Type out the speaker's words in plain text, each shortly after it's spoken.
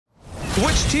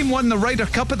Which team won the Ryder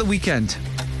Cup at the weekend?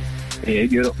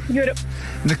 Europe.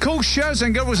 Nicole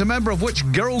Scherzinger was a member of which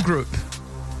girl group?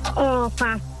 Oh,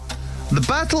 pass. The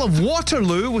Battle of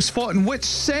Waterloo was fought in which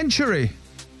century?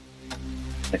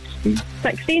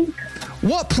 16.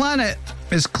 What planet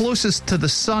is closest to the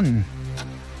sun?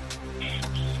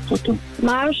 Pluto.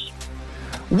 Mars.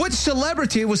 Which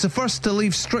celebrity was the first to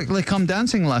leave Strictly Come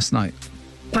Dancing last night?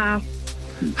 Pass.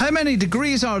 How many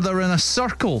degrees are there in a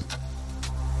circle?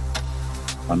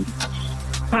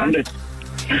 100.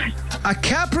 A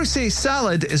caprese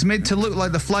salad is made to look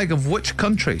like the flag of which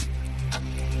country?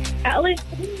 Italy.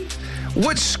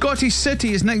 Which Scottish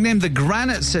city is nicknamed the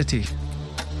Granite City?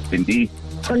 Dundee.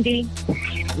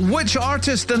 Which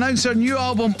artist announced their new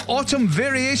album Autumn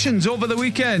Variations over the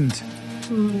weekend?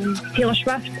 Taylor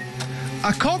Swift.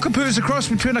 A cockapoo is a cross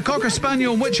between a cocker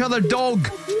spaniel and which other dog?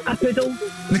 A poodle.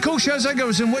 Nicole Scherzinger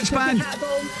was in which band? Cat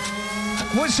ball.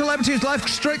 Which celebrities left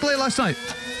Strictly last night?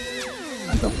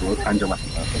 Angela.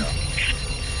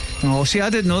 Oh, see, I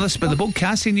didn't know this, but the bold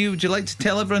Cassie knew. Would you like to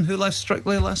tell everyone who left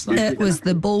Strictly last night? It was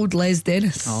the bold Les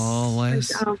Dennis. Oh,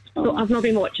 Les. I've not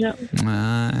been watching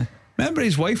it. Remember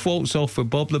his wife walks off with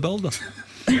Bob the Builder?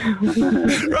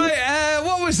 Right,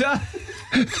 what was that?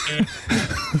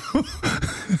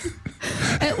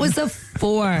 It was a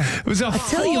 4. It was a 4. I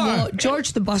tell you what,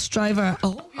 George the bus driver, I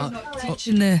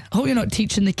hope you're not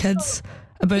teaching the kids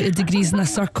about the degrees in a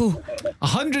circle.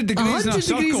 100 degrees in a 100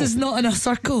 circle. degrees is not in a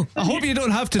circle. I hope you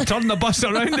don't have to turn the bus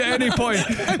around at any point.